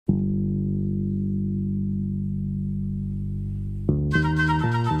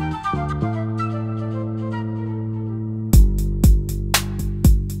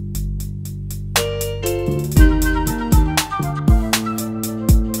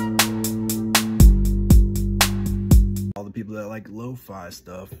people that like lo-fi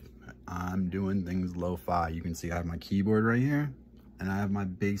stuff, I'm doing things lo-fi. You can see I have my keyboard right here, and I have my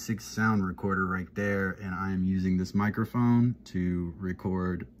basic sound recorder right there, and I am using this microphone to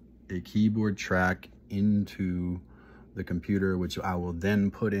record a keyboard track into the computer, which I will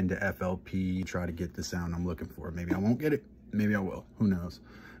then put into FLP, try to get the sound I'm looking for. Maybe I won't get it, maybe I will, who knows.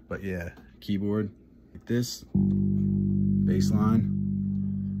 But yeah, keyboard like this, bass line.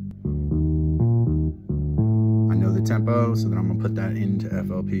 I know the tempo, so then I'm gonna put that into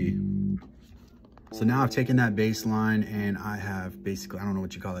FLP. So now I've taken that bass line and I have basically, I don't know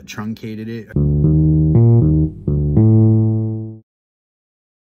what you call it, truncated it.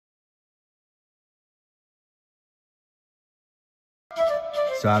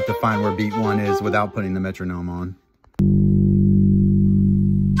 So I have to find where beat 1 is without putting the metronome on.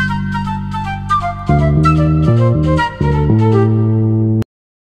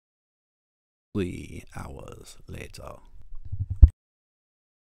 3 hours later.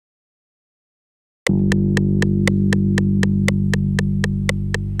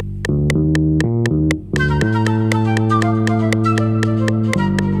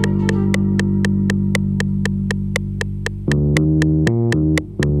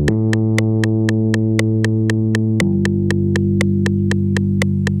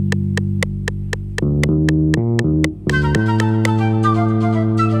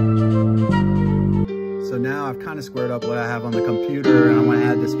 Squared up what I have on the computer, and I'm going to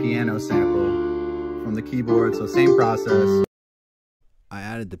add this piano sample from the keyboard. So same process. I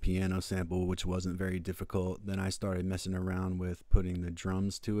added the piano sample, which wasn't very difficult. Then I started messing around with putting the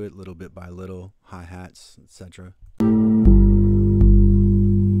drums to it little bit by little, hi-hats, etc.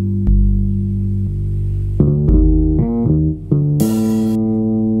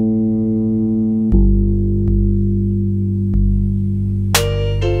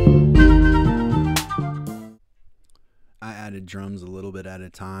 Drums a little bit at a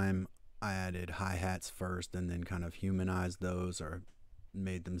time. I added hi-hats first and then kind of humanized those, or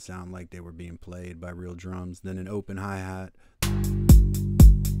made them sound like they were being played by real drums. Then an open hi-hat.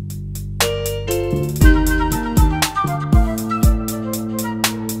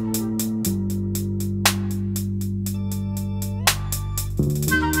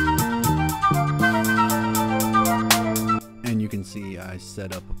 And you can see I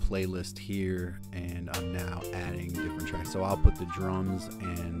set up a playlist here, and I'm now adding different tracks. So I'll put the drums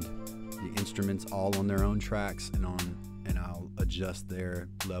and the instruments all on their own tracks, and I'll adjust their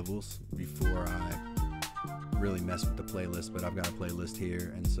levels before I really mess with the playlist. But I've got a playlist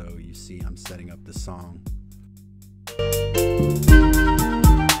here, and so you see I'm setting up the song.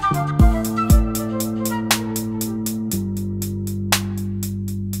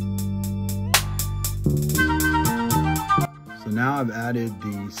 Now I've added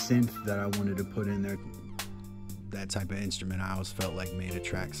the synth that I wanted to put in there. That type of instrument I always felt like made a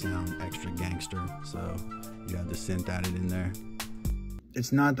track sound extra gangster. So you have the synth added in there.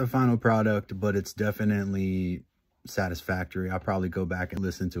 It's not the final product, but it's definitely satisfactory. I'll probably go back and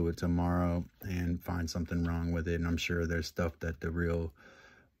listen to it tomorrow and find something wrong with it. And I'm sure there's stuff that the real,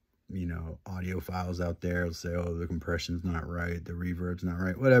 audiophiles out there will say, oh, the compression's not right, the reverb's not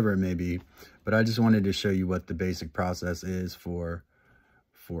right, whatever it may be. But I just wanted to show you what the basic process is for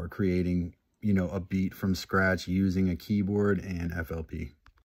creating, a beat from scratch using a keyboard and FLP.